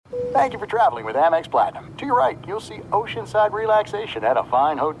Thank you for traveling with Amex Platinum. To your right, you'll see oceanside relaxation at a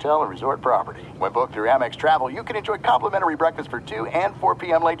fine hotel and resort property. When booked through Amex Travel, you can enjoy complimentary breakfast for 2 and 4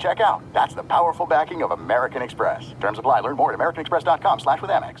 p.m. late checkout. That's the powerful backing of American Express. Terms apply. Learn more at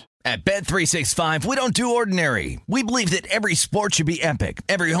americanexpress.com/withAmex. At Bet365, we don't do ordinary. We believe that every sport should be epic.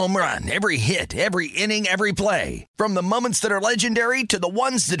 Every home run, every hit, every inning, every play. From the moments that are legendary to the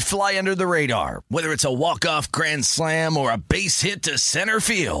ones that fly under the radar. Whether it's a walk-off grand slam or a base hit to center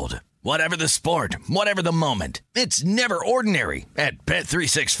field. Whatever the sport, whatever the moment. It's never ordinary at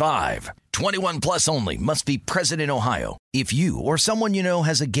Bet365. 21 plus only. Must be present in Ohio. If you or someone you know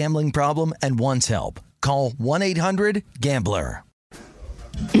has a gambling problem and wants help, call 1-800-GAMBLER.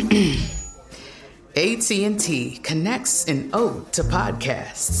 AT&T connects an ode to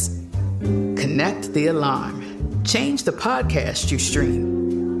podcasts. Connect the alarm. Change the podcast you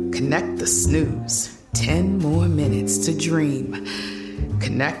stream. Connect the snooze. 10 more minutes to dream.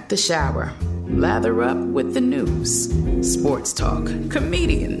 Connect the shower. Lather up with the news. Sports talk,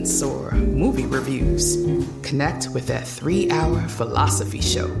 comedians, or movie reviews. Connect with that 3-hour philosophy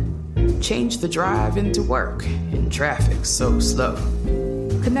show. Change the drive into work in traffic so slow.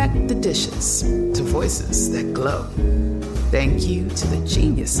 Connect the dishes to voices that glow. Thank you to the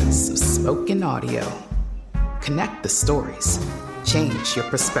geniuses of spoken audio. Connect the stories. Change your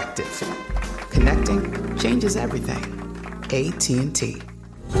perspective. Connecting changes everything. AT&T.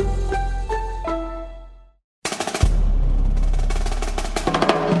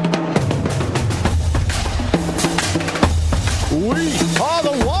 We are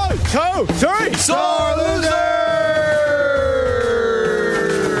the 1, 2, 3 star losers.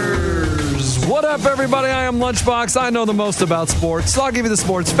 What up, everybody? I am Lunchbox. I know the most about sports, so I'll give you the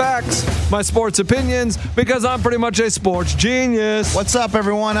sports facts, my sports opinions, because I'm pretty much a sports genius. What's up,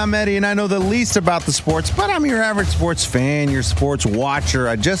 everyone? I'm Eddie, and I know the least about the sports, but I'm your average sports fan, your sports watcher.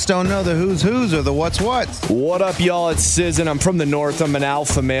 I just don't know the who's or the what's. What up, y'all? It's Sizz, and I'm from the north. I'm an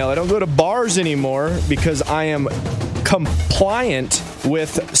alpha male. I don't go to bars anymore because I am compliant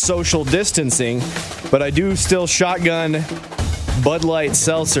with social distancing, but I do still shotgun Bud Light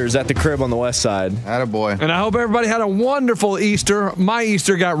seltzers at the crib on the west side. Attaboy. And I hope everybody had a wonderful Easter. My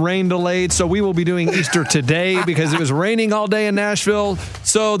Easter got rain delayed, so we will be doing Easter today because it was raining all day in Nashville.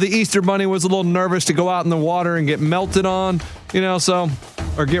 So the Easter Bunny was a little nervous to go out in the water and get melted on,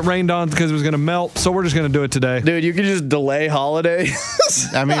 or get rained on because it was going to melt. So we're just going to do it today. Dude, you can just delay holidays.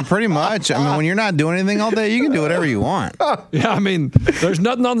 I mean, pretty much. I mean, when you're not doing anything all day, you can do whatever you want. Yeah, I mean, there's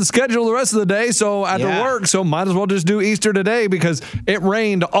nothing on the schedule the rest of the day, so after work, so might as well just do Easter today because it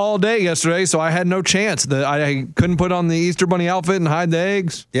rained all day yesterday, so I had no chance. I couldn't put on the Easter Bunny outfit and hide the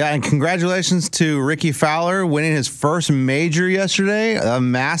eggs. Yeah, and congratulations to Ricky Fowler winning his first major yesterday,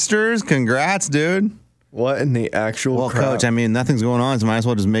 Masters. Congrats, dude. What in the actual crap? Coach, I mean, nothing's going on, so might as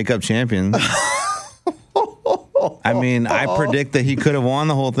well just make up champions. I mean, I predict that he could have won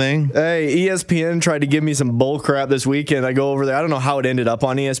the whole thing. Hey, ESPN tried to give me some bull crap this weekend. I go over there. I don't know how it ended up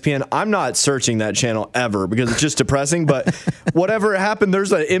on ESPN. I'm not searching that channel ever because it's just depressing. But whatever happened,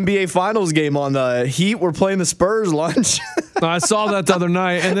 there's an NBA Finals game on. The Heat were playing the Spurs lunch. I saw that the other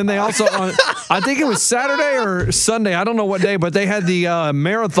night. And then they also, I think it was Saturday or Sunday. I don't know what day, but they had the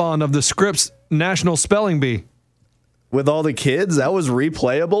marathon of the Scripps National Spelling Bee. With all the kids, that was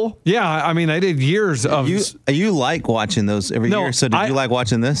replayable. Yeah, I mean, I did years of. You like watching those every year? So did you like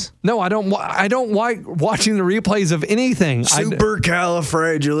watching this? No, I don't. I don't like watching the replays of anything.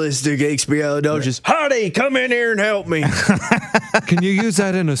 Supercalifragilisticexpialidocious. Howdy, come in here and help me. Can you use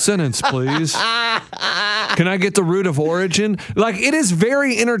that in a sentence, please? Can I get the root of origin? Like, it is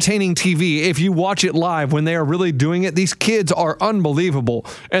very entertaining TV if you watch it live when they are really doing it. These kids are unbelievable,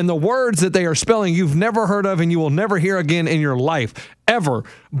 and the words that they are spelling you've never heard of, and you will never hear again in your life, ever.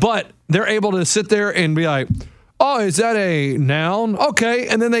 But they're able to sit there and be like, oh, is that a noun? Okay.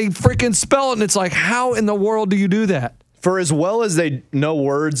 And then they freaking spell it, and it's like, how in the world do you do that? For as well as they know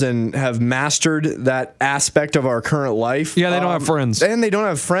words and have mastered that aspect of our current life. Yeah, they don't have friends. And they don't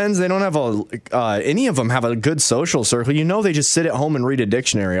have friends. They don't have any of them have a good social circle. They just sit at home and read a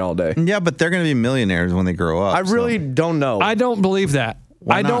dictionary all day. Yeah, but they're going to be millionaires when they grow up. I really don't know. I don't believe that.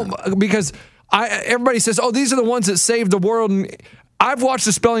 Why not? Don't, because everybody says, oh, these are the ones that saved the world. And I've watched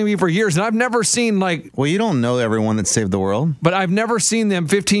the spelling bee for years, and I've never seen Well, you don't know everyone that saved the world. But I've never seen them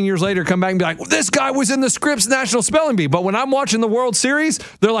 15 years later come back and be like, well, this guy was in the Scripps National Spelling Bee. But when I'm watching the World Series,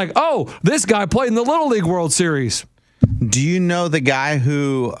 they're like, oh, this guy played in the Little League World Series. Do you know the guy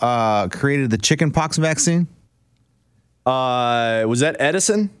who created the chickenpox vaccine? Was that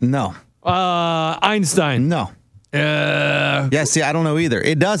Edison? No. Einstein. No. Yeah, see, I don't know either.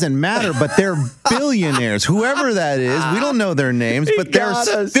 It doesn't matter, but they're billionaires. Whoever that is, we don't know their names, but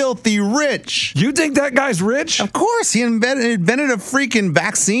they're filthy rich. You think that guy's rich? Of course, he invented a freaking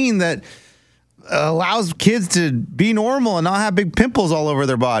vaccine that allows kids to be normal and not have big pimples all over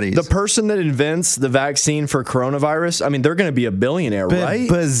their bodies. The person that invents the vaccine for coronavirus, I mean, they're going to be a billionaire, right?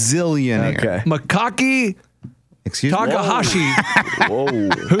 Bazillionaire. Okay. Makaki Excuse me? Takahashi,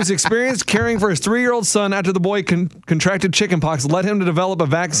 who's experienced caring for his 3-year-old son after the boy contracted chickenpox, led him to develop a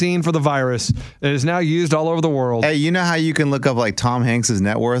vaccine for the virus that is now used all over the world. Hey, you know how you can look up like Tom Hanks'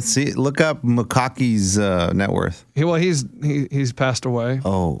 net worth? See, look up Makaki's net worth. He's passed away.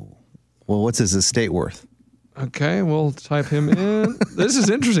 Oh, well, what's his estate worth? Okay, we'll type him in. This is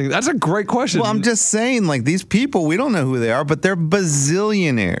interesting. That's a great question. Well, I'm just saying, like, these people, we don't know who they are, but they're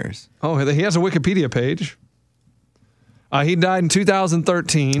bazillionaires. Oh, he has a Wikipedia page. He died in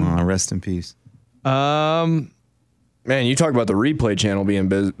 2013. Oh, rest in peace. Man, you talk about the replay channel being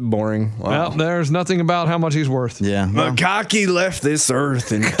boring. Wow. Well, there's nothing about how much he's worth. Yeah. Well, Makaki left this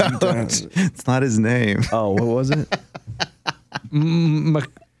earth in 2000. It's not his name. Oh, what was it?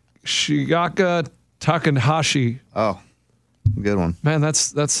 Shigaka Takahashi. Oh, good one. Man,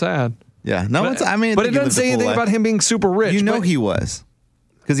 that's sad. Yeah. No, But it doesn't say anything about him being super rich. You know he was.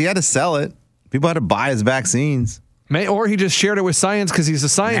 Because he had to sell it. People had to buy his vaccines. Or he just shared it with science because he's a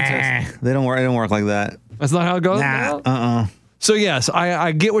scientist. They don't work like that. That's not how it goes? Nah. So, yes,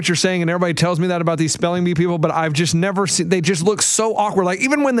 I get what you're saying, and everybody tells me that about these spelling bee people, but I've just never seen, they just look so awkward. Like,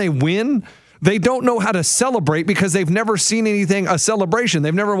 even when they win, they don't know how to celebrate because they've never seen a celebration.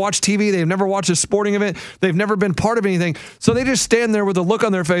 They've never watched TV. They've never watched a sporting event. They've never been part of anything. So they just stand there with a look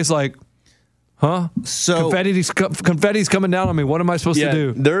on their face like, huh? So confetti's coming down on me. What am I supposed to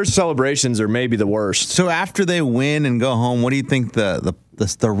do? Their celebrations are maybe the worst. So after they win and go home, what do you think the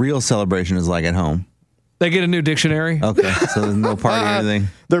real celebration is like at home? They get a new dictionary. Okay, so there's no party or anything.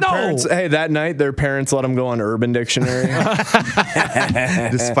 Parents, that night, their parents let them go on Urban Dictionary.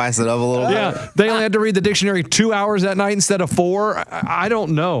 Just spice it up a little bit. Yeah, they only had to read the dictionary 2 hours that night instead of 4. I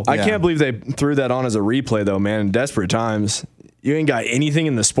don't know. I can't believe they threw that on as a replay, though, man. In desperate times. You ain't got anything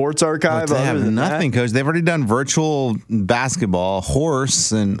in the sports archive? They have nothing, Coach. They've already done virtual basketball,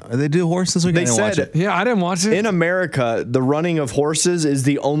 horse, and they do horses. They said, yeah, I didn't watch it. In America, the running of horses is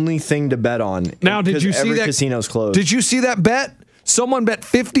the only thing to bet on. Now, did you see every that? Casino's closed. Did you see that bet? Someone bet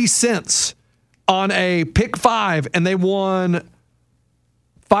 50 cents on a pick 5, and they won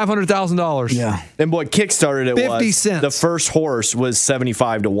 $500,000. Yeah. And what kickstarted it 50 was cents. the first horse was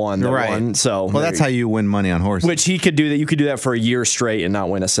 75 to 1. Right. Won, so that's how you win money on horses. Which he could do that. You could do that for a year straight and not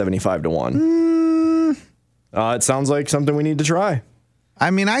win a 75 to 1. It sounds like something we need to try.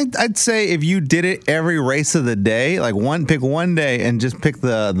 I mean, I'd say if you did it every race of the day, like pick one day and just pick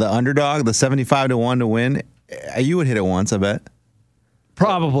the underdog, the 75 to 1 to win, you would hit it once, I bet.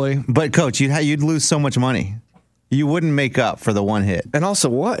 Probably. But Coach, you'd lose so much money. You wouldn't make up for the one hit. And also,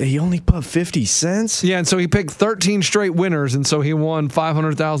 what? He only put 50 cents? Yeah, and so he picked 13 straight winners, and so he won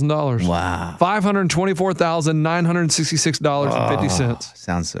 $500,000. Wow. $524,966.50.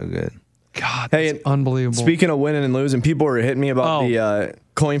 Sounds so good. God, that's unbelievable. Speaking of winning and losing, people are hitting me about the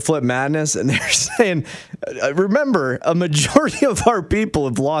coin flip madness, and they're saying, remember, a majority of our people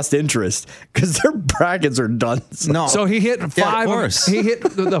have lost interest because their brackets are done. So he hit 5. Yeah, of course. He hit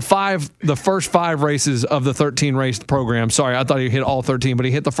the first 5 races of the 13 race program. Sorry, I thought he hit all 13, but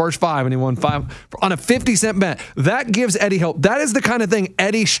he hit the first 5 and he won 5 on a 50-cent bet. That gives Eddie hope. That is the kind of thing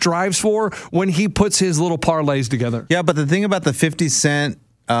Eddie strives for when he puts his little parlays together. Yeah, but the thing about the 50-cent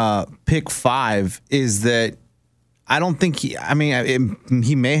pick 5 is that I don't think he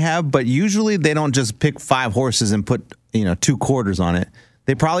may have, but usually they don't just pick 5 horses and put 2 quarters on it.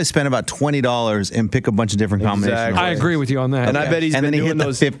 They probably spend about $20 and pick a bunch of different combinations. Exactly. I agree with you on that. And I bet he's been doing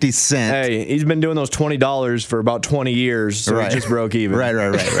those 50 cent. Hey, he's been doing those $20 for about 20 years, so he just broke even. Right.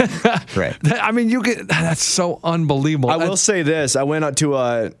 I mean, that's so unbelievable. I will say this: I've been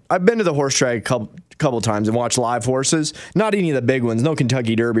to the horse track a couple times and watched live horses. Not any of the big ones, no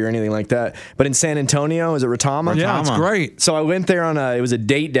Kentucky Derby or anything like that. But in San Antonio, is it Retama? Yeah, it's great. So I went there it was a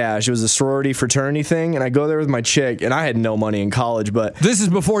date dash. It was a sorority fraternity thing, and I go there with my chick, and I had no money in college, but this is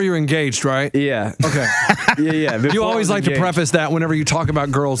before you're engaged, right? Yeah. Okay. Yeah. You always like to preface that whenever you talk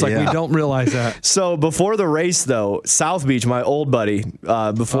about girls, like we don't realize that. So before the race, though, South Beach, my old buddy,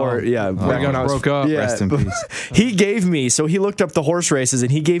 back when I broke up, rest in peace. He gave me, so he looked up the horse races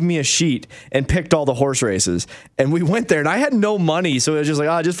and he gave me a sheet and picked all the horse races. And we went there and I had no money, so it was just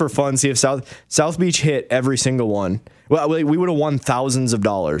like, just for fun, see if South Beach hit every single one. Well, we would have won thousands of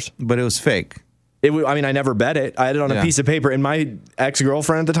dollars. But it was fake. I never bet it. I had it on a piece of paper. And my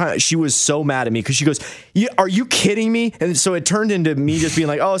ex-girlfriend at the time, she was so mad at me because she goes, are you kidding me? And so it turned into me just being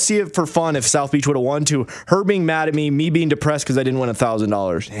like, oh, see it for fun if South Beach would have won, to her being mad at me being depressed because I didn't win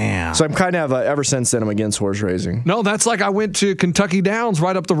 $1,000. Damn. So I'm kind of, ever since then, I'm against horse racing. No, that's like I went to Kentucky Downs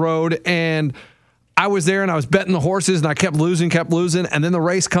right up the road, and I was there and I was betting the horses, and I kept losing. And then the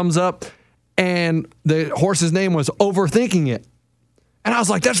race comes up, and the horse's name was Overthinking It. And I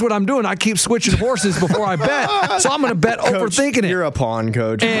was like, that's what I'm doing. I keep switching horses before I bet. So I'm going to bet Coach, Overthinking It. You're a pawn,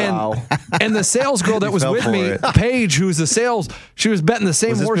 Coach. And, wow. And the sales girl that was with me, Paige, who's the sales, she was betting the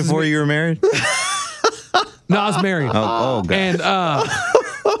same Was this horses. before you were married? No, I was married. Oh, God.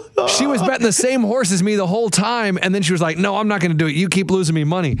 And she was betting the same horse as me the whole time. And then she was like, no, I'm not going to do it. You keep losing me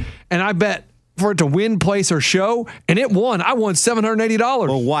money. And I bet for it to win, place, or show, and it won. I won $780.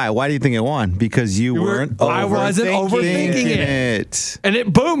 Well, why? Why do you think it won? Because you weren't I wasn't overthinking it. And it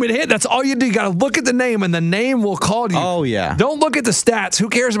hit. That's all you do. You got to look at the name, and the name will call you. Oh, yeah. Don't look at the stats. Who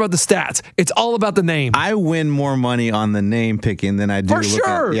cares about the stats? It's all about the name. I win more money on the name picking than I do. For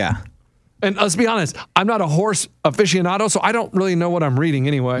sure. Yeah. And let's be honest, I'm not a horse aficionado, so I don't really know what I'm reading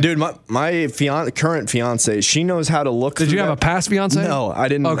anyway. Dude, my current fiance, she knows how to look. Did you have a past fiance? No, I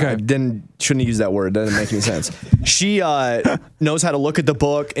didn't. Okay. Shouldn't use that word. That doesn't make any sense. She knows how to look at the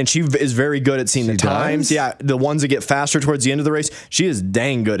book, and she is very good at seeing the times. does? Yeah, the ones that get faster towards the end of the race. She is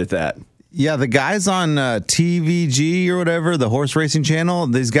dang good at that. Yeah, the guys on TVG or whatever, the horse racing channel,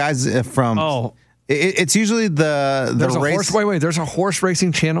 these guys from... Oh. It's usually the race. There's a horse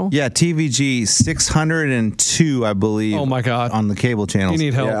racing channel? Yeah, TVG 602, I believe. Oh, my God. On the cable channels. You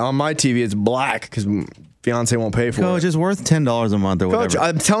need help. Yeah, on my TV, it's black because fiance won't pay for Coach, it. it's worth $10 a month or whatever. Coach,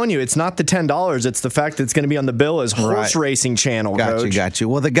 I'm telling you, it's not the $10. It's the fact that it's going to be on the bill as horse racing channel. Got you.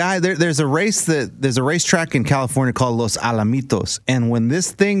 Well, the guy there's a racetrack in California called Los Alamitos, and when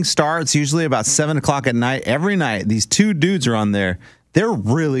this thing starts, usually about 7:00 at night, every night, these two dudes are on there. They're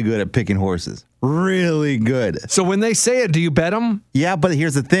really good at picking horses. Really good. So when they say it, do you bet them? Yeah, but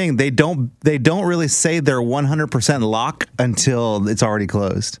here's the thing: they don't really say they're 100% lock until it's already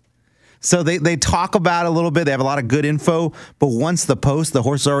closed. So they talk about it a little bit. They have a lot of good info, but once the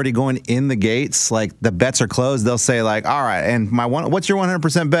horse is already going in the gates, like the bets are closed, they'll say like, all right, and what's your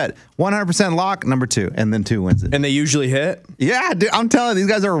 100% bet? 100% lock, number 2, and then 2 wins it. And they usually hit? Yeah, dude, I'm telling you,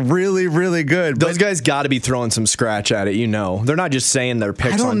 these guys are really, really good. Those guys got to be throwing some scratch at it, you know. They're not just saying their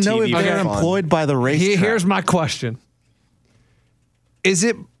picks on TV. I don't know if they're employed by the racetrack. Here's my question.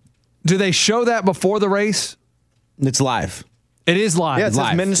 Do they show that before the race? It's live. It is live. Yeah, it says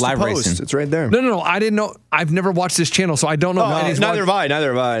live. Minutes to Live Post. racing. It's right there. No. I didn't know. I've never watched this channel, so I don't know. Neither have I.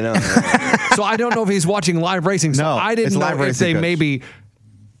 No. So I don't know if he's watching live racing. So No, I didn't it's know live if racing, they Coach. maybe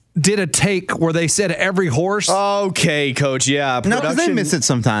did a take where they said every horse. Okay, Coach. Yeah. No, because they miss it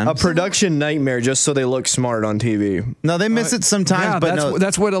sometimes. A production nightmare just so they look smart on TV. No, they miss it sometimes, yeah, but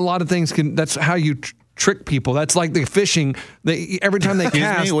that's what a lot of things can. That's how you trick people. That's like the fishing. Every time they Excuse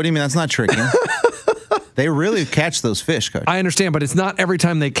cast. me? What do you mean? That's not tricking. They really catch those fish, Coach. I understand, but it's not every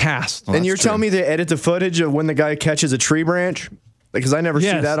time they cast. And you're telling me they edit the footage of when the guy catches a tree branch? Because I never see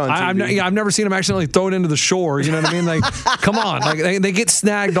that on TV. I've never seen them accidentally throw it into the shore. You know what I mean? Like, come on. Like they get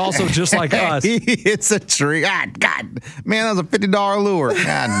snagged also just like us. It's a tree. God, man, that was a $50 lure.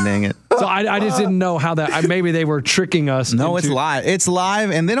 God dang it. So I just didn't know how that. Maybe they were tricking us. No, it's live. It's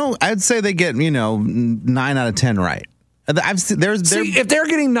live, and they don't. I'd say they get 9 out of 10 right. I've seen, if they're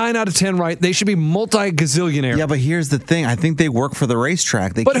getting 9 out of 10 right, they should be multi-gazillionaire. Yeah, but here's the thing. I think they work for the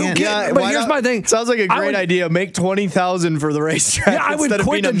racetrack. They can't. But here's my thing. Sounds like a great idea. Make $20,000 for the racetrack. Yeah, I would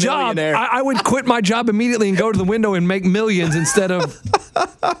quit the job. I would quit my job immediately and go to the window and make millions instead of.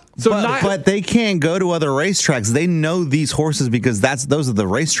 But they can't go to other racetracks. They know these horses because those are the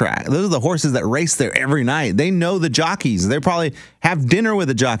racetrack. Those are the horses that race there every night. They know the jockeys. They probably have dinner with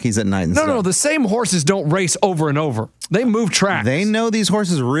the jockeys at night. No. The same horses don't race over and over. They move tracks. They know these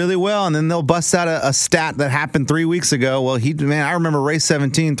horses really well, and then they'll bust out a stat that happened 3 weeks ago. Well, I remember race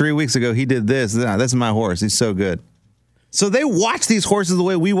 17 3 weeks ago. He did this. This is my horse. He's so good. So they watch these horses the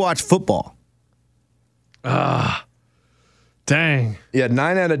way we watch football. Dang. Yeah,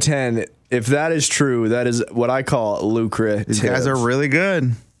 9 out of 10. If that is true, that is what I call lucrative. These guys are really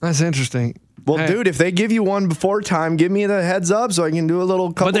good. That's interesting. Well, Hey. dude, if they give you one before time, give me the heads up so I can do a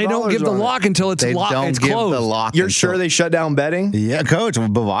little couple. But they don't give the lock until it's They locked. don't It's give closed. the lock. You're sure they shut down betting? Yeah, Coach.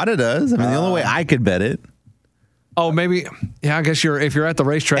 Bovada does. I mean, the only way I could bet it. Oh, maybe. Yeah, I guess if you're at the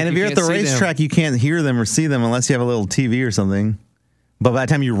racetrack. And if you you're at the can't see them. racetrack, you can't hear them or see them unless you have a little TV or something. But by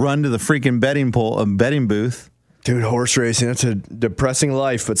the time you run to the freaking betting booth. Dude, horse racing, that's a depressing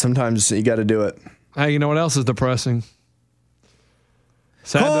life, but sometimes you got to do it. Hey, you know what else is depressing?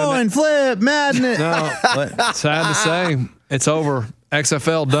 Coin flip madness. No, sad to say, it's over.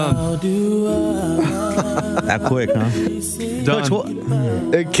 XFL done. That quick, huh? Done.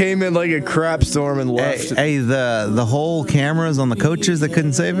 Coach, It came in like a crap storm and left. hey, the whole cameras on the coaches that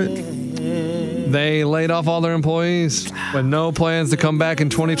couldn't save it. They laid off all their employees with no plans to come back in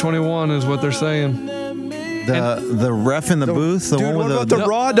 2021 is what they're saying. The ref in the booth, the Dude, one what with about the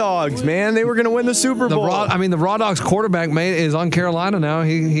Raw Dogs, man? They were going to win the Super Bowl. The Raw Dogs quarterback is on Carolina now.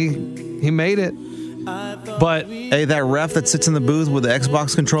 He made it. But hey, that ref that sits in the booth with the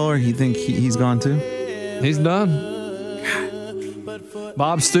Xbox controller, you think he's gone too? he's done.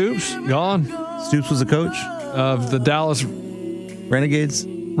 Bob Stoops, gone. Stoops was a coach Of the Dallas Renegades.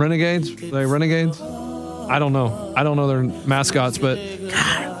 They Renegades? I don't know. I don't know their mascots, but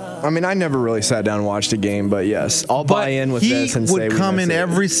I mean, I never really sat down and watched a game, but yes, I'll buy in with this and he say would we come miss in it.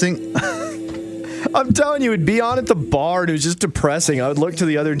 every single. I'm telling you, it'd be on at the bar. And it was just depressing. I would look to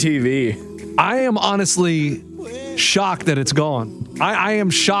the other TV. I am honestly shocked that it's gone. I am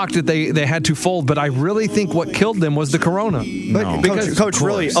shocked that they had to fold, but I really think what killed them was the corona. No, Coach,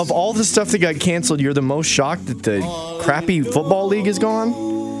 really, of all the stuff that got canceled, you're the most shocked that the crappy football league is gone?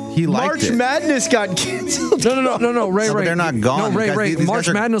 he liked March it. Madness got canceled. No, Ray. No, but they're not gone. No, Ray. These March guys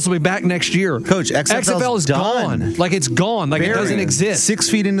are- Madness will be back next year. Coach, XFL is gone. done. Like it's gone. Like it Buried. doesn't exist. 6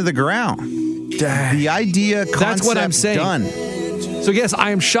 feet into the ground. The idea, concept, That's what I'm saying. done. So yes, I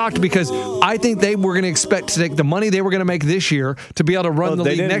am shocked because I think they were going to expect to take the money they were going to make this year to be able to run the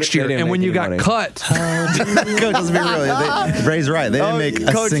they league didn't- next they year. didn't And when make you any got money. cut, Coach, let's be real. Ray's right. They didn't make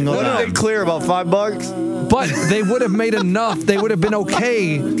a Coach, single what did they dime. clear, about $5? but they would have made enough. They would have been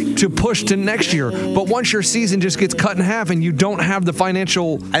okay to push to next year. But once your season just gets cut in half and you don't have the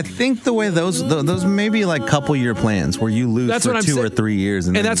financial, I think the way those may be like couple year plans where you lose That's for what I'm 2 or saying. 3 years,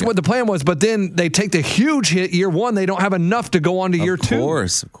 and then that's you what the plan was. But then they take the huge hit year one. They don't have enough to go on to year two.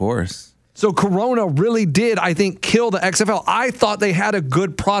 Of course. So Corona really did, I think, kill the XFL. I thought they had a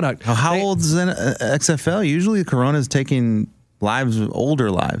good product. How old is an XFL? Usually, Corona's taking older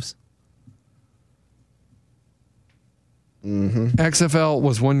lives. XFL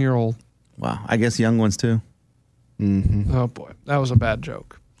was 1 year old. Wow. I guess young ones too. Oh boy, that was a bad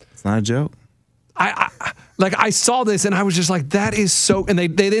joke. It's not a joke. I saw this and I was just like, that is so. And they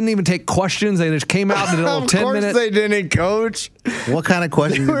didn't even take questions. They just came out and did a little Of 10 course minute. they didn't, Coach. What kind of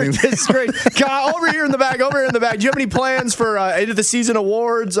questions do you think? It's great. Over here in the back. Do you have any plans for end of the season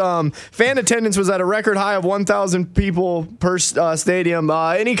awards? Fan attendance was at a record high of 1,000 people per stadium.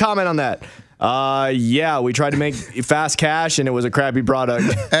 Any comment on that? Yeah, we tried to make fast cash and it was a crappy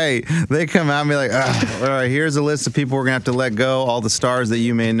product. Hey, they come out and be like, all right, here's a list of people we're going to have to let go, all the stars that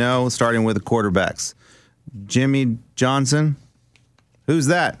you may know, starting with the quarterbacks. Jimmy Johnson. Who's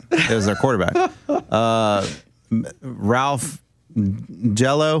that? It was our quarterback. Ralph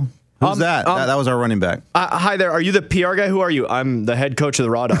Jello. Who's that? That was our running back. Hi there. Are you the PR guy? Who are you? I'm the head coach of the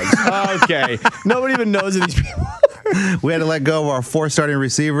Raw Dogs. Okay. Nobody even knows who these people are. We had to let go of our 4 starting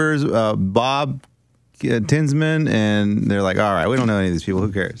receivers, Bob Tinsman, and they're like, all right, we don't know any of these people.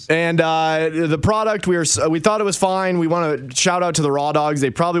 Who cares? And the product, we thought it was fine. We want to shout out to the Raw Dogs.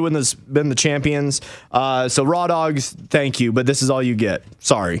 They probably wouldn't have been the champions. So Raw Dogs, thank you, but this is all you get.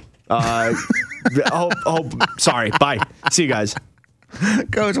 Sorry. Sorry. Bye. See you guys.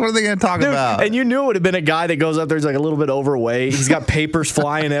 Coach, what are they going to talk about? And you knew it would have been a guy that goes up there, he's like a little bit overweight. He's got papers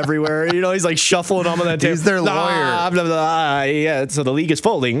flying everywhere. You know, he's like shuffling them on that table. He's their lawyer. Blah, blah, blah. Yeah, so the league is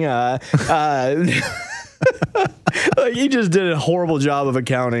folding. He just did a horrible job of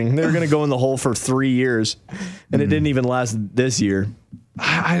accounting. They were going to go in the hole for 3 years, and it didn't even last this year.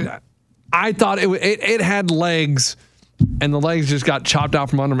 I thought it had legs, and the legs just got chopped out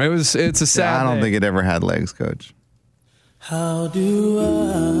from under them. It's a sad. I don't day. think it ever had legs, Coach.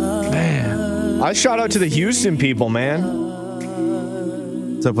 Man. I shout out to the Houston people, man.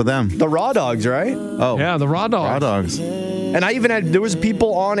 What's up with them? The Raw Dogs, right? Oh, Yeah, the Raw Dogs. Raw Dogs. And I even there was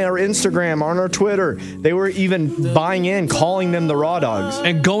people on our Instagram, on our Twitter. They were even buying in, calling them the Raw Dogs.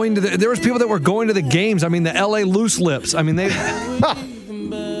 And there was people that were going to the games. I mean, the LA Loose Lips. I mean, they.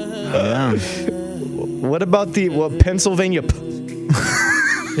 Yeah. What about the Pennsylvania?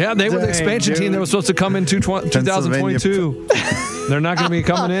 Yeah, they were the expansion team that was supposed to come in 2022. They're not going to be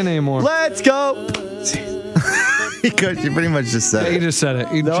coming in anymore. Let's go. Coach, you pretty much just said Yeah, it. he just said it.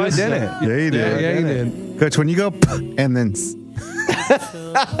 He No, I just said didn't. it. Yeah, he did. Yeah, he did. Coach, when you go and then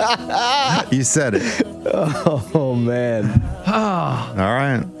you said it. Oh man. All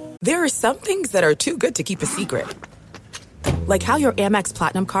right. There are some things that are too good to keep a secret. Like how your Amex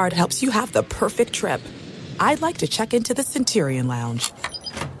Platinum card helps you have the perfect trip. I'd like to check into the Centurion Lounge.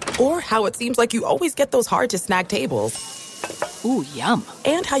 Or how it seems like you always get those hard-to-snag tables. Ooh, yum.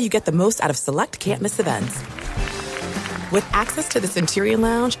 And how you get the most out of select can't-miss events. With access to the Centurion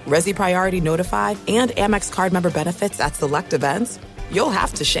Lounge, Resi Priority Notified, and Amex card member benefits at select events, you'll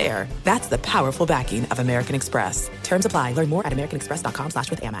have to share. That's the powerful backing of American Express. Terms apply. Learn more at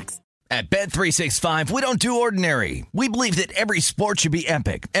americanexpress.com/withAmex. At Bet365, we don't do ordinary. We believe that every sport should be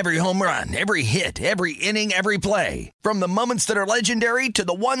epic. Every home run, every hit, every inning, every play. From the moments that are legendary to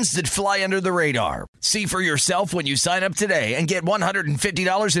the ones that fly under the radar. See for yourself when you sign up today and get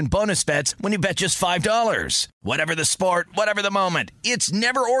 $150 in bonus bets when you bet just $5. Whatever the sport, whatever the moment, it's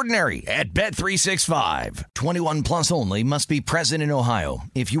never ordinary at Bet365. 21 plus only. Must be present in Ohio.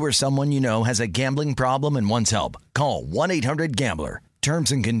 If you or someone you know has a gambling problem and wants help, call 1-800-GAMBLER.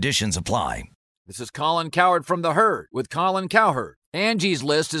 Terms and conditions apply. This is Colin Cowherd from The Herd with Colin Cowherd. Angie's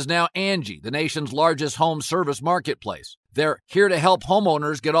List is now Angie, the nation's largest home service marketplace. They're here to help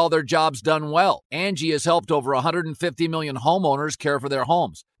homeowners get all their jobs done well. Angie has helped over 150 million homeowners care for their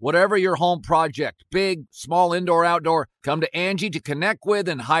homes. Whatever your home project, big, small, indoor, outdoor, come to Angie to connect with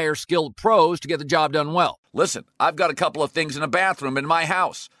and hire skilled pros to get the job done well. Listen, I've got a couple of things in a bathroom in my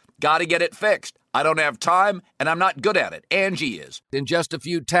house. Got to get it fixed. I don't have time, and I'm not good at it. Angie is. In just a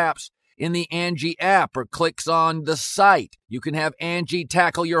few taps in the Angie app or clicks on the site, you can have Angie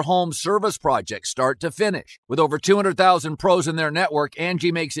tackle your home service project start to finish. With over 200,000 pros in their network,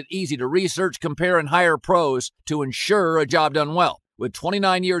 Angie makes it easy to research, compare, and hire pros to ensure a job done well. With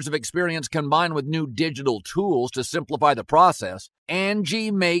 29 years of experience combined with new digital tools to simplify the process, Angie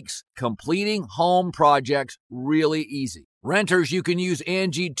makes completing home projects really easy. Renters, you can use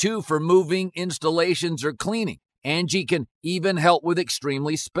Angie too for moving, installations, or cleaning. Angie can even help with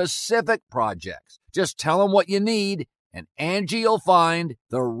extremely specific projects. Just tell them what you need, and Angie will find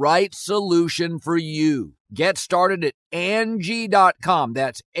the right solution for you. Get started at Angie.com.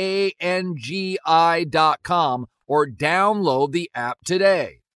 That's ANGI.com, or download the app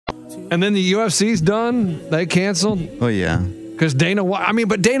today. And then the UFC's done. They canceled. Oh, yeah. Because Dana White,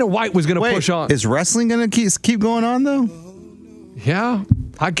 but Dana White was going to push on. Is wrestling going to keep going on, though? Yeah.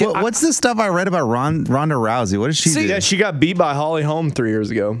 What's this stuff I read about Ronda Rousey? What did she do? Yeah, she got beat by Holly Holm 3 years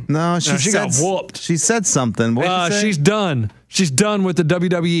ago. No, she got whooped. She said something. What did she say? She's done. She's done with the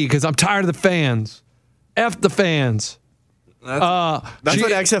WWE because I'm tired of the fans. F the fans. That's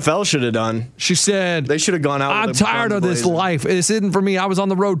what XFL should have done. She said, they should have gone out. I'm tired of this life. This isn't for me. I was on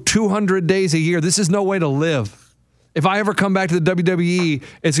the road 200 days a year. This is no way to live. If I ever come back to the WWE,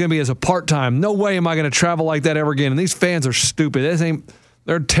 it's going to be as a part-time. No way am I going to travel like that ever again. And these fans are stupid.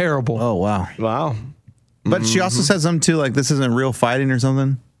 They're terrible. Oh, wow. Wow. But she also said something, too, like this isn't real fighting or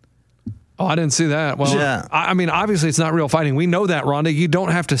something. Oh, I didn't see that. Well, yeah. I mean, obviously it's not real fighting. We know that, Rhonda. You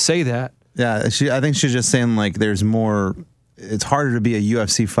don't have to say that. Yeah, I think she's just saying, like, there's more... It's harder to be a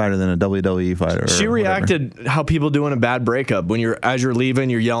UFC fighter than a WWE fighter. She reacted how people do in a bad breakup. When as you're leaving,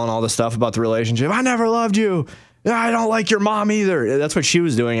 you're yelling all the stuff about the relationship. I never loved you. I don't like your mom either. That's what she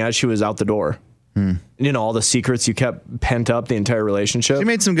was doing as she was out the door. You know, all the secrets you kept pent up the entire relationship. She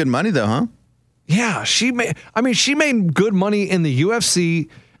made some good money, though, huh? Yeah, she made good money in the UFC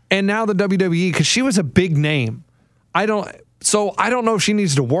and now the WWE because she was a big name. I don't know if she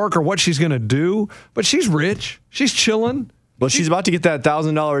needs to work or what she's going to do, but she's rich. She's chilling. Well, she's about to get that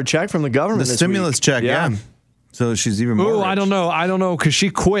 $1,000 check from the government. The stimulus check, yeah. So she's even more rich. I don't know because she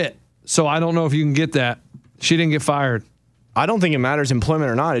quit. So I don't know if you can get that. She didn't get fired. I don't think it matters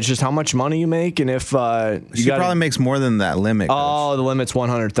employment or not. It's just how much money you make, and if she probably makes more than that limit. Oh, the limit's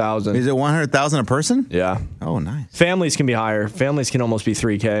 100,000. Is it 100,000 a person? Yeah. Oh, nice. Families can be higher. Families can almost be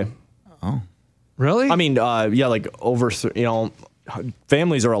 $3,000. Oh, really? I mean, like over.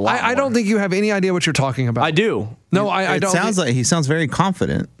 Families are a lot. I don't think you have any idea what you're talking about. I do. No, I don't. It sounds like he sounds very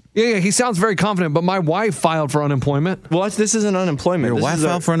confident. Yeah, he sounds very confident. But my wife filed for unemployment. Well, this isn't unemployment. Your wife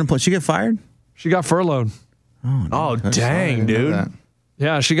filed for unemployment. She get fired? She got furloughed. Oh, dang, dude.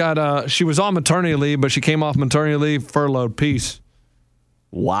 Yeah, she was on maternity leave, but she came off maternity leave, furloughed. Peace.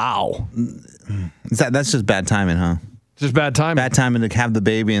 Wow. That's just bad timing, huh? Just bad timing. Bad timing to have the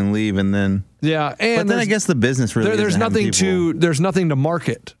baby and leave, and then but then I guess the business really there's nothing to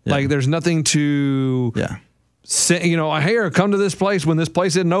market. Yeah. Like there's nothing to say, hey, come to this place when this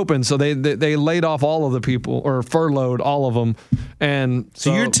place isn't open. So they laid off all of the people or furloughed all of them. And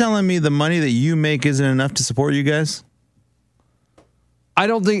so you're telling me the money that you make isn't enough to support you guys? I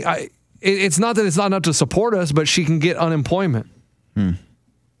don't think it's not that it's not enough to support us, but she can get unemployment.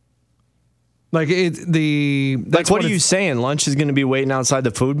 Like what are you saying? Lunch is going to be waiting outside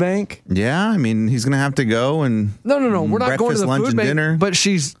the food bank? Yeah, I mean he's going to have to go and no, we're not going to the food bank. Dinner. But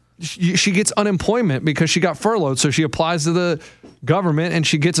she gets unemployment because she got furloughed, so she applies to the government and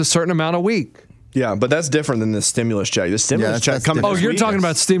she gets a certain amount a week. Yeah, but that's different than the stimulus check. The stimulus check that's comes. different. Oh, you're talking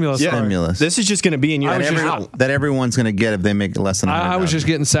about stimulus. Yeah. Sorry. Stimulus. This is just going to be in your that everyone's going to get if they make less than. I was just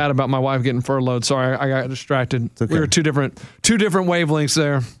getting sad about my wife getting furloughed. Sorry, I got distracted. Okay. We were two different wavelengths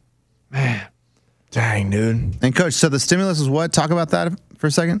there. Man, Dang, dude. And coach, so the stimulus is what? Talk about that for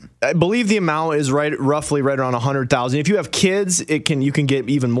a second. I believe the amount is roughly right around 100,000. If you have kids, you can get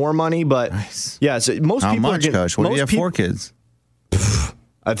even more money. But yeah, so most How people much, are getting. coach? What do you have 4 kids?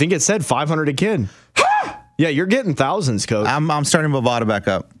 I think it said 500 a kid. Yeah, you're getting thousands, coach. I'm starting Bovada back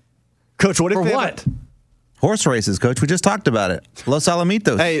up. Coach, what if for they what? Horse races, coach. We just talked about it. Los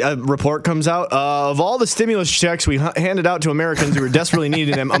Alamitos. Hey, a report comes out of all the stimulus checks we handed out to Americans who were desperately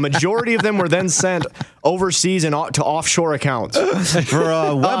needing them. A majority of them were then sent overseas and to offshore accounts For a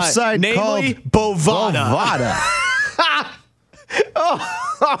website namely called Bovada.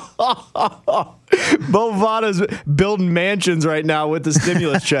 Bovada's building mansions right now with the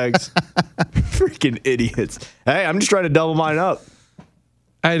stimulus checks. Freaking idiots. Hey, I'm just trying to double mine up.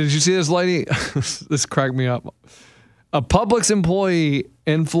 Hey, did you see this lady? This cracked me up. A Publix employee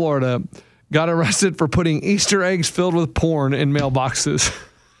in Florida got arrested for putting Easter eggs filled with porn in mailboxes.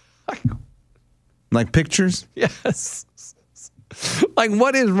 Like pictures? Yes. Like,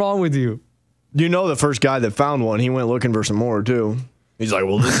 what is wrong with you? You know, the first guy that found one, he went looking for some more too. He's like,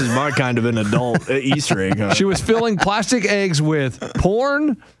 well, this is my kind of an adult Easter egg. Huh? She was filling plastic eggs with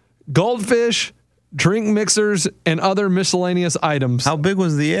porn, goldfish, drink mixers, and other miscellaneous items. How big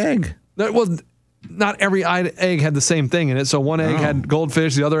was the egg? That was not every egg had the same thing in it. So one egg had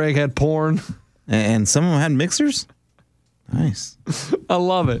goldfish, the other egg had porn. And some of them had mixers? Nice. I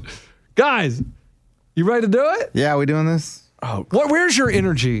love it. Guys, you ready to do it? Yeah, we doing this? Where's your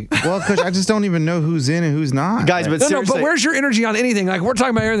energy? Well, because I just don't even know who's in and who's not. Guys, but No, seriously, but where's your energy on anything? Like, we're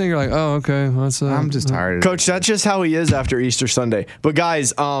talking about everything. You're like, oh, okay. I'm just tired. Coach, that's just how he is after Easter Sunday. But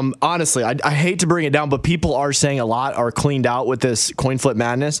guys, honestly, I hate to bring it down, but people are saying a lot are cleaned out with this coin flip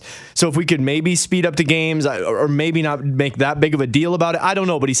madness. So if we could maybe speed up the games or maybe not make that big of a deal about it, I don't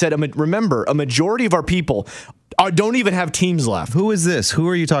know. But he said, remember, a majority of our people don't even have teams left. Who is this? Who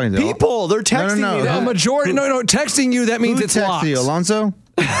are you talking to? People, they're texting me. A majority, texting you, that means Who it's texted locked. you, Alonso?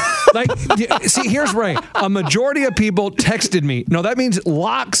 Like, see, here's Ray. A majority of people texted me. No, that means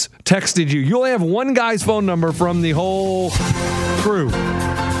Locks texted you. You only have one guy's phone number from the whole crew.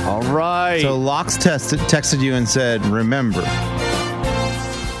 All right. So Locks texted you and said, remember.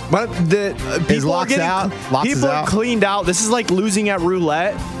 But people Locks out? Locks is people are out? cleaned out. This is like losing at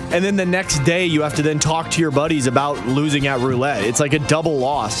roulette, and then the next day you have to then talk to your buddies about losing at roulette. It's like a double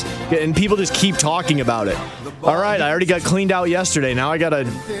loss, and people just keep talking about it. All right, I already got cleaned out yesterday. Now I got to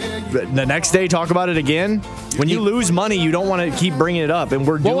the next day talk about it again. When you lose money, you don't want to keep bringing it up, and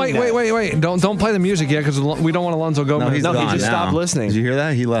we're doing that. Wait. Don't play the music yet because we don't want Alonso Gomez. No, he's No, he gone just now. stopped listening. Did you hear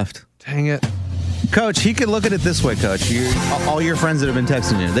that? He left. Dang it. Coach, he could look at it this way, Coach. All your friends that have been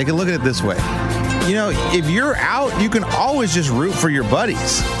texting you, they can look at it this way. You know, if you're out, you can always just root for your buddies.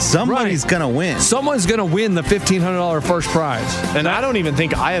 Somebody's going to win. Someone's going to win the $1,500 first prize. And I don't even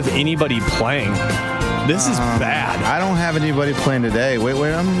think I have anybody playing. This is bad. I don't have anybody playing today. Wait,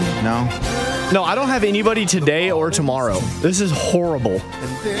 no. No, I don't have anybody today or tomorrow. This is horrible.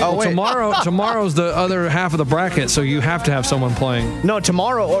 Oh, wait. Tomorrow's the other half of the bracket, so you have to have someone playing. No,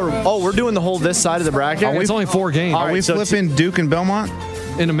 tomorrow, we're doing the whole this side of the bracket. It's only 4 games. All Are right, we so flipping Duke and Belmont?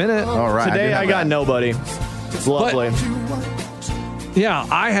 In a minute. All right. Today I got nobody. Lovely. Yeah,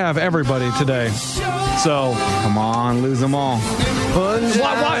 I have everybody today. So Come on, lose them all.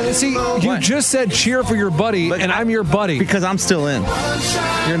 why? See, you just said cheer for your buddy, and I'm your buddy. Because I'm still in.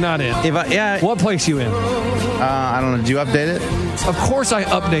 You're not in. What place you in? I don't know. Did you update it? Of course I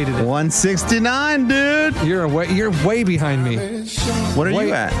updated it. 169, dude. You're way behind me. What are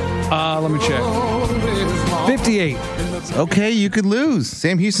you at? Let me check. 58. Okay, you could lose.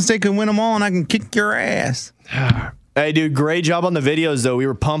 Sam Houston State could win them all, and I can kick your ass. Hey, dude, great job on the videos, though. We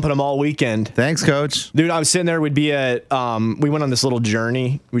were pumping them all weekend. Thanks, Coach. Dude, I was sitting there. We'd be at, we went on this little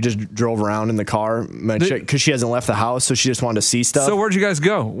journey. We just drove around in the car because she hasn't left the house, so she just wanted to see stuff. So where'd you guys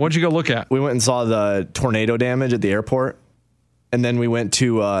go? What'd you go look at? We went and saw the tornado damage at the airport. And then we went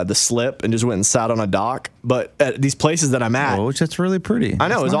to the Slip and just went and sat on a dock. But at these places that I'm at, Coach, that's really pretty. I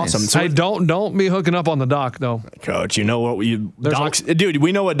know, it was That's awesome. nice. So Hey, don't be hooking up on the dock though. Coach, you know what docks, dude,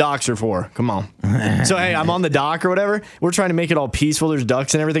 we know what docks are for. Come on. So, hey, I'm on the dock or whatever. We're trying to make it all peaceful. There's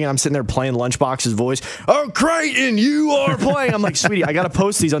ducks and everything. And I'm sitting there playing Lunchbox's voice. Oh, Creighton, you are playing. I'm like, sweetie, I got to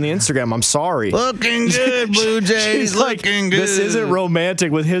post these on the Instagram. I'm sorry. Looking good, Blue Jays. She's like, looking good. this isn't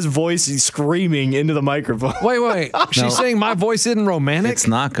romantic with his voice screaming into the microphone. Wait. She's saying my voice this isn't romantic? It's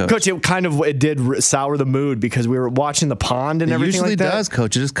not, Coach. Coach, it did sour the mood because we were watching the pond and It everything usually like that. does,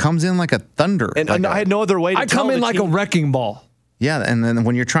 Coach. It just comes in like a thunder. And I had no other way to I tell come in the like a team. wrecking ball. Yeah, and then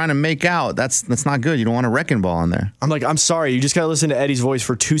when you're trying to make out, that's not good. You don't want a wrecking ball in there. I'm like, I'm sorry. You just got to listen to Eddie's voice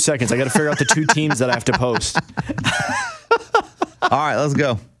for 2 seconds. I got to figure out the two teams that I have to post. All right, let's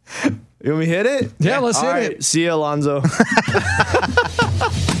go. You want me to hit it? Yeah, let's All hit right, it. See you, Alonzo.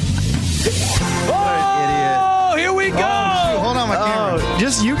 Oh, here we go. Hold on, my camera.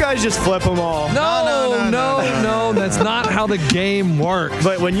 You guys just flip them all. No, that's not how the game works.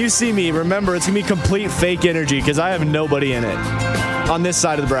 But when you see me, remember, it's going to be complete fake energy because I have nobody in it on this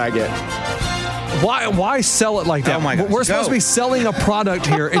side of the bracket. Why sell it like that? Oh my God, We're supposed to be selling a product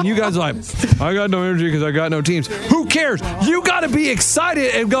here, and you guys are like, I got no energy because I got no teams. Who cares? You got to be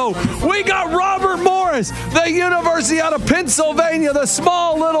excited and go, we got Robert Morris, the University out of Pennsylvania, the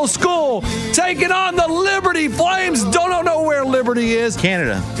small little school, taking on the Liberty Flames. Don't know where Liberty is.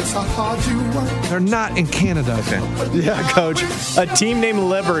 Canada. They're not in Canada. Okay. Yeah, Coach. A team named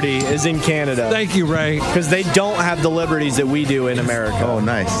Liberty is in Canada. Thank you, Ray. Because they don't have the liberties that we do in America. Oh,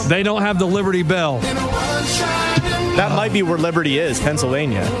 nice. They don't have the Liberty Bell. That might be where Liberty is,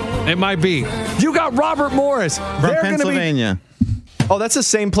 Pennsylvania. It might be. You got Robert Morris. From They're gonna Pennsylvania. Oh, that's the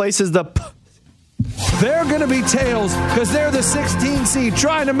same place as the... They're going to be tails because they're the 16 seed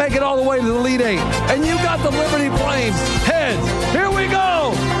trying to make it all the way to the Elite Eight. And you got the Liberty Flames. Heads. Here we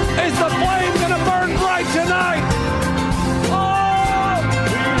go. Is the flame going to burn bright tonight? Oh!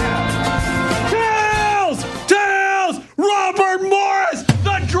 Tails! Robert Morris!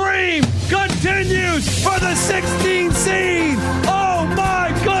 The dream continues for the 16 seed. Oh, my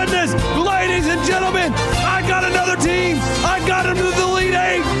goodness. Ladies and gentlemen, I got another team. I got him to the Elite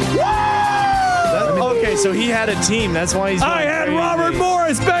Eight. Woo! Okay, so he had a team. That's why he's going I had crazy. Robert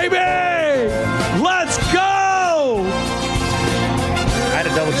Morris, baby! Let's go! I had to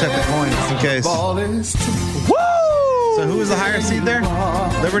double check the coins in case. Woo! So who was the higher seed there?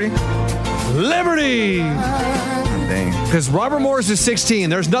 Liberty? Liberty! Dang. Because Robert Morris is 16.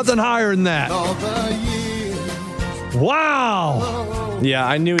 There's nothing higher than that. Wow! Yeah,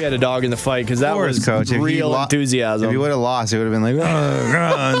 I knew he had a dog in the fight because that was Coach. real enthusiasm. If he would have lost, he would have been like,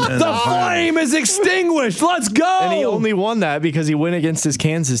 The flame is extinguished. Let's go! And he only won that because he went against his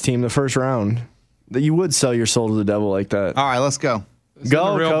Kansas team the first round. That you would sell your soul to the devil like that. All right, let's go.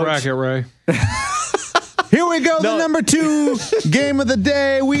 Go, real Coach. bracket, Ray. Here we go. The number 2 game of the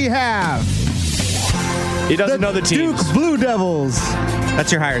day we have. He doesn't know the teams. Duke Blue Devils.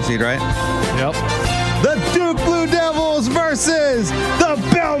 That's your higher seed, right? Yep. The Duke Blue Devils versus the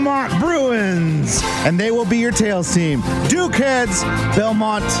Belmont Bruins. And they will be your tails team. Duke heads,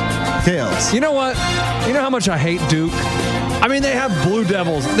 Belmont tails. You know what? You know how much I hate Duke? I mean, they have Blue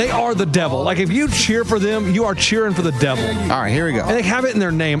Devils. They are the devil. Like, if you cheer for them, you are cheering for the devil. And All right, here we go. they have it in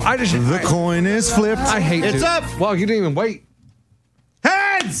their name. The coin is flipped. I hate It's Duke. up. Well, you didn't even wait.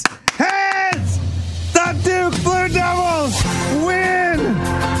 Heads! Heads! The Duke Blue Devils win!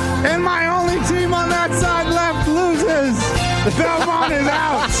 And my only team on that side left loses. Belmont is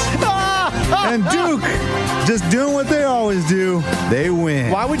out. And Duke, just doing what they always do, they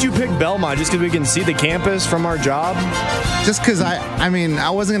win. Why would you pick Belmont? Just because we can see the campus from our job? Just because I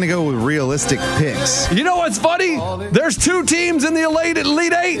wasn't going to go with realistic picks. You know what's funny? There's 2 teams in the Elite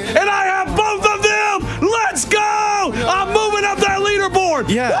Eight, and I have both of them. Let's go! I'm moving up that leaderboard.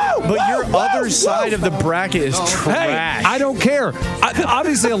 Yeah, Woo, but woo, your woo, other woo. side of the bracket is trash. Hey, I don't care.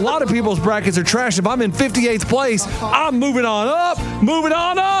 Obviously, a lot of people's brackets are trash. If I'm in 58th place, I'm moving on up, moving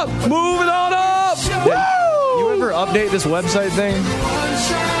on up, moving on up. Woo! You ever update this website thing?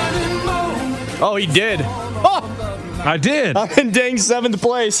 Oh, he did. Oh, I did. I'm in dang 7th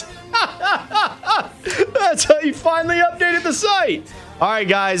place. That's how you finally updated the site. All right,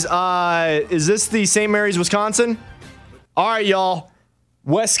 guys. Is this the St. Mary's, Wisconsin? All right, y'all.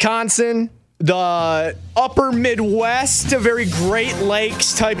 Wisconsin, the upper Midwest, a very Great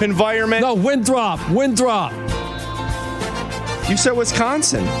Lakes type environment. No, Winthrop. You said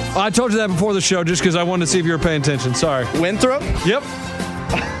Wisconsin. I told you that before the show just because I wanted to see if you were paying attention. Sorry. Winthrop? Yep.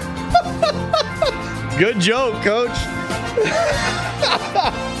 Good joke, Coach.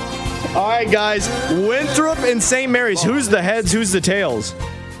 All right, guys. Winthrop and St. Mary's. Who's the heads? Who's the tails?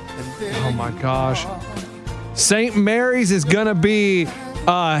 Oh, my gosh. St. Mary's is going to be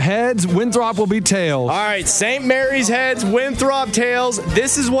heads. Winthrop will be tails. All right, St. Mary's heads, Winthrop tails.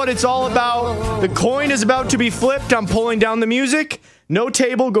 This is what it's all about. The coin is about to be flipped. I'm pulling down the music. No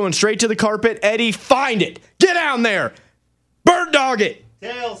table, going straight to the carpet. Eddie, find it. Get down there. Bird dog it.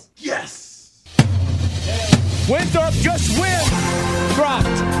 Tails. Yes. Winthrop just dropped.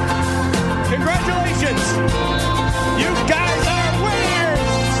 Congratulations. You guys are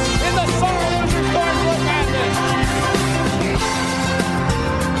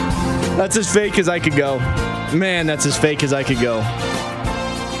That's as fake as I could go. Man, that's as fake as I could go.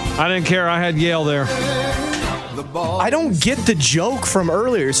 I didn't care. I had Yale there. I don't get the joke from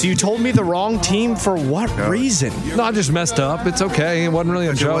earlier. So you told me the wrong team for what reason? No, I just messed up. It's okay. It wasn't really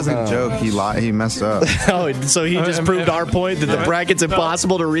a It joke. wasn't a joke. He lied. He messed up. Oh, so he just proved our point that the bracket's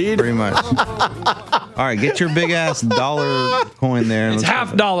impossible to read? Pretty much. All right, get your big ass dollar coin there. It's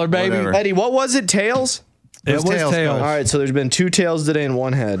 $50, baby. Whatever. Eddie, what was it? Tails? It was tails. Coach. All right, so there's been 2 tails today and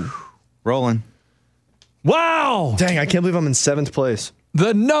 1 head. Rolling. Wow. Dang, I can't believe I'm in 7th place.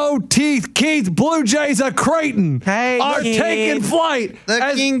 The No Teeth Keith Blue Jays of Creighton are Keith. taking flight. The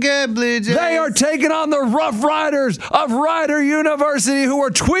as King of Blue Jays. They are taking on the Rough Riders of Rider University, who were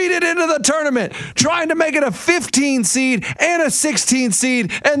tweeted into the tournament, trying to make it a 15 seed and a 16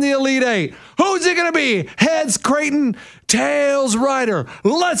 seed in the Elite Eight. Who's it going to be? Heads Creighton, tails Rider.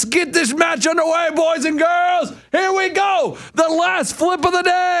 Let's get this match underway, boys and girls. Here we go. The last flip of the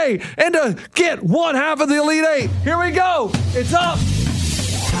day. And to get one half of the Elite Eight. Here we go. It's up.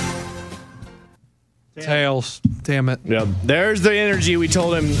 Tails. Damn it. Yep. There's the energy we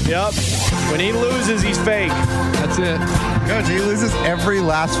told him. Yep. When he loses, he's fake. That's it. Coach, he loses every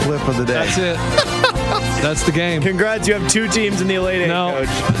last flip of the day. That's it. That's the game. Congrats, you have 2 teams in the Elite Eight, No, Coach.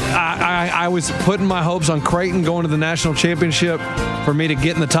 I was putting my hopes on Creighton going to the national championship for me to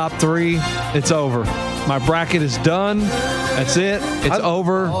get in the top 3. It's over. My bracket is done. That's it. It's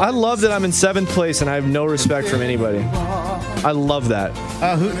over. I love that I'm in 7th place and I have no respect from anybody. I love that.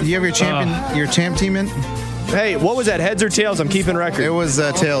 Do you have your champion, your champ team in? Hey, what was that? Heads or tails? I'm keeping record. It was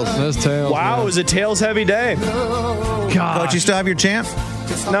tails. That's tails. Wow, man. it was a tails heavy day. God. Coach, you still have your champ?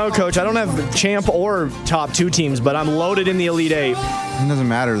 No, Coach, I don't have champ or top 2 teams, but I'm loaded in the Elite Eight. It doesn't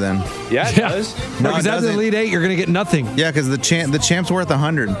matter then. Yeah, it does. No, No, because it after the doesn't. Elite Eight, you're going to get nothing. Yeah, because the champ's worth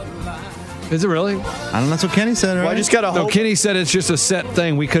 100. Is it really? I don't know. That's what Kenny said, right? Well, I just got to No, hope. Kenny said it's just a set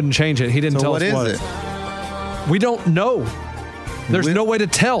thing. We couldn't change it. He didn't So tell what us is what. it? We don't know. There's no way to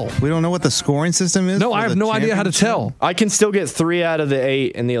tell. We don't know what the scoring system is? No, for I have the no idea how to championship? tell. I can still get 3 out of the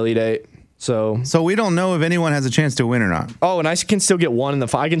 8 in the Elite Eight. So we don't know if anyone has a chance to win or not. Oh, and I can still get 1 in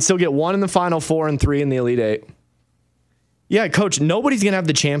the I can still get 1 in the Final 4 and 3 in the Elite Eight. Yeah, Coach, nobody's gonna have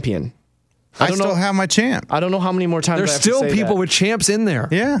the champion. I still have my champ. I don't know how many more times. There's I have to still say people that. with champs in there.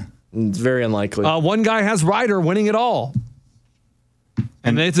 Yeah. It's very unlikely. One guy has Ryder winning it all.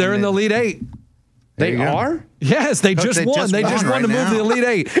 And they're in the Elite Eight. They you go. are? Yes, they Coach, just they won. just They won just won right to move now. to the Elite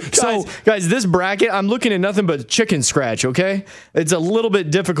Eight. So guys, this bracket, I'm looking at nothing but chicken scratch, okay? It's a little bit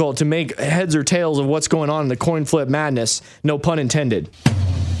difficult to make heads or tails of what's going on in the coin flip madness, no pun intended.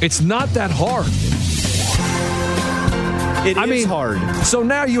 it's not that hard. It is hard. So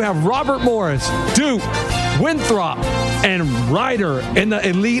now you have Robert Morris, Duke, Winthrop, and Ryder in the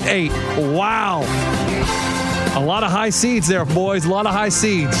Elite Eight. Wow. A lot of high seeds there, boys. A lot of high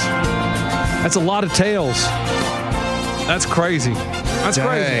seeds. That's a lot of tails. That's crazy. That's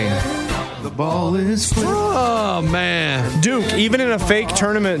crazy. The ball is flipped. Oh, man. Duke, even in a fake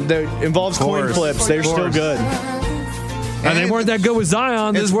tournament that involves coin course, flips, they're of still course. good. And they weren't that good with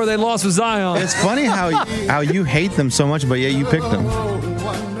Zion. This is where they lost with Zion. It's funny how you hate them so much, but yet you picked them.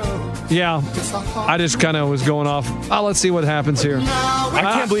 Yeah. I just kind of was going off. Oh, let's see what happens here. I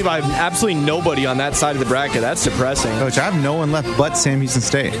can't believe I have absolutely nobody on that side of the bracket. That's depressing. Coach, I have no one left but Sam Houston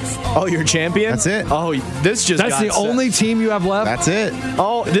State. Oh, you're champion? That's it. Oh, this just That's got the only team you have left? That's it.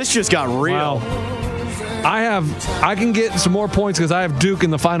 Oh, this just got real. Wow. I can get some more points because I have Duke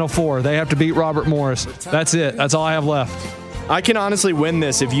in the Final Four. They have to beat Robert Morris. That's it. That's all I have left. I can honestly win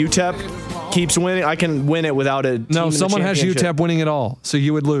this. If UTEP keeps winning, I can win it without a team No, in the someone has championship. UTEP winning it all, so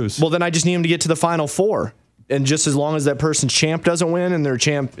you would lose. Well, then I just need them to get to the Final Four. And just as long as that person's champ doesn't win and their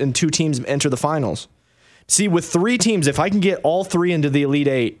champ and 2 teams enter the finals. See, with 3 teams, if I can get all 3 into the Elite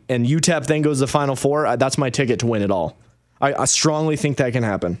Eight and UTEP then goes to the Final Four, that's my ticket to win it all. I strongly think that can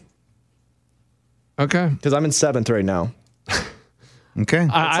happen. Okay. Because I'm in 7th right now. Okay.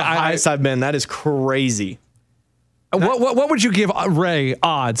 That's the highest I've been. That is crazy. What would you give Ray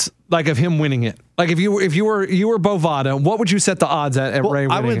odds like of him winning it? Like if you were Bovada, what would you set the odds at Ray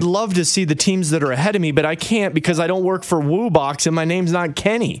winning I would it? love to see the teams that are ahead of me, but I can't because I don't work for WooBox and my name's not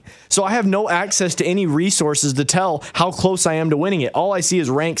Kenny. So I have no access to any resources to tell how close I am to winning it. All I see is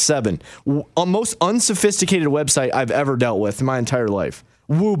rank 7. Most unsophisticated website I've ever dealt with in my entire life.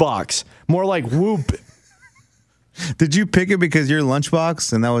 WooBox. More like Whoop. Did you pick it because you're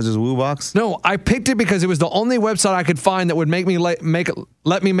Lunchbox and that was just WooBox? No, I picked it because it was the only website I could find that would make me let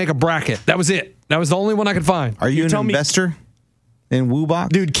me make a bracket. That was it. That was the only one I could find. Are you an tell me- investor in WooBox?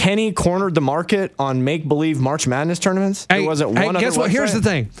 Dude, Kenny cornered the market on make-believe March Madness tournaments. There wasn't one other guess what? Here's website. the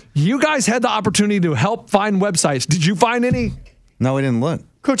thing. You guys had the opportunity to help find websites. Did you find any? No, we didn't look.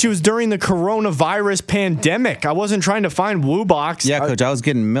 Coach, it was during the coronavirus pandemic. I wasn't trying to find Woo Box. Yeah, Coach, I was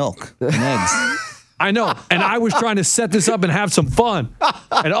getting milk and eggs. I know, and I was trying to set this up and have some fun.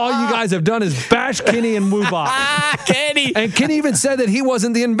 And all you guys have done is bash Kenny and Woo Box. Kenny! And Kenny even said that he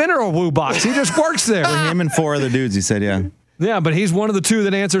wasn't the inventor of Woo Box. He just works there. Him and 4 other dudes, he said, yeah. Yeah, but he's one of the 2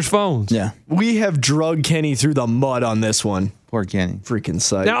 that answers phones. Yeah. We have drugged Kenny through the mud on this one. Poor Kenny. Freaking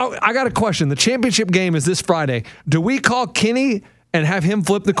sight. Now, I got a question. The championship game is this Friday. Do we call Kenny and have him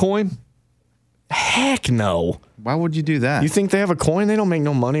flip the coin? Heck no. Why would you do that? You think they have a coin? They don't make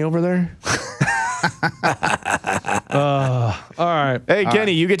no money over there. All right. Hey,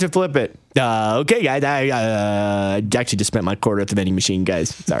 Kenny, you get to flip it. Okay, guys. I actually just spent my quarter at the vending machine,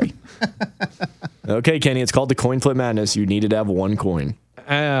 guys. Sorry. Okay, Kenny, it's called the Coin Flip Madness. You needed to have 1 coin.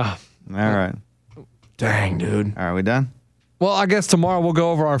 All right. Dang, dude. All right, we done? Well, I guess tomorrow we'll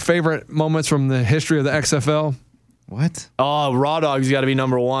go over our favorite moments from the history of the XFL. What? Oh, Raw Dog's got to be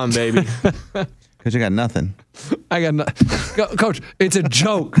number 1, baby. Because you got nothing. I got Coach, it's a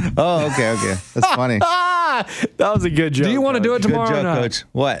joke. Oh, okay. That's funny. That was a good joke. Do you want to do it tomorrow Good or joke, not? Coach.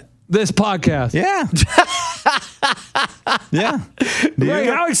 What? This podcast. Yeah. Yeah. Ray,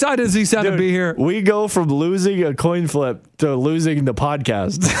 how excited does he sound to be here? We go from losing a coin flip to losing the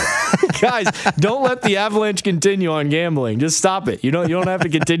podcast. Guys, don't let the avalanche continue on gambling. Just stop it. You don't have to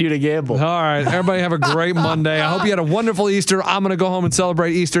continue to gamble. All right. Everybody have a great Monday. I hope you had a wonderful Easter. I'm going to go home and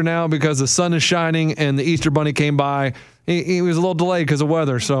celebrate Easter now because the sun is shining and the Easter bunny came by. He was a little delayed because of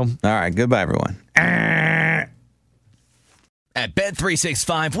weather. So, all right. Goodbye, everyone. At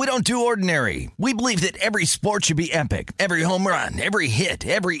Bet365, we don't do ordinary. We believe that every sport should be epic. Every home run, every hit,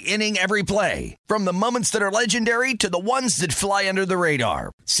 every inning, every play. From the moments that are legendary to the ones that fly under the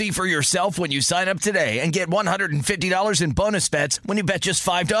radar. See for yourself when you sign up today and get $150 in bonus bets when you bet just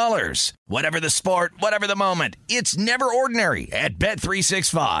 $5. Whatever the sport, whatever the moment, it's never ordinary at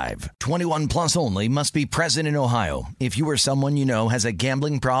Bet365. 21 plus only. Must be present in Ohio. If you or someone you know has a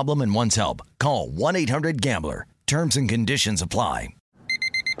gambling problem and wants help, call 1-800-GAMBLER. Terms and conditions apply.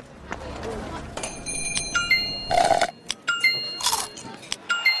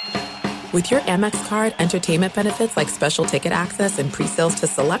 With your Amex card, entertainment benefits like special ticket access and pre-sales to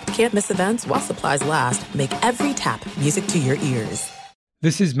select can't-miss events while supplies last make every tap music to your ears.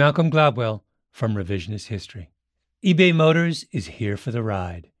 This is Malcolm Gladwell from Revisionist History. eBay Motors is here for the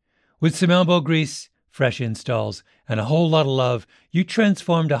ride. With some elbow grease, fresh installs, and a whole lot of love, you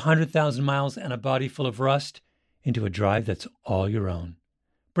transformed 100,000 miles and a body full of rust into a drive that's all your own.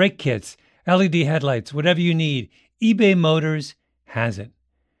 Brake kits, LED headlights, whatever you need, eBay Motors has it.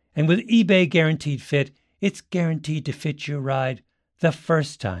 And with eBay Guaranteed Fit, it's guaranteed to fit your ride the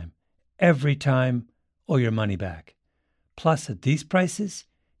first time, every time, or your money back. Plus, at these prices,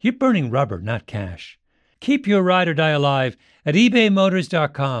 you're burning rubber, not cash. Keep your ride or die alive at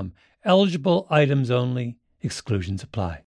ebaymotors.com. Eligible items only. Exclusions apply.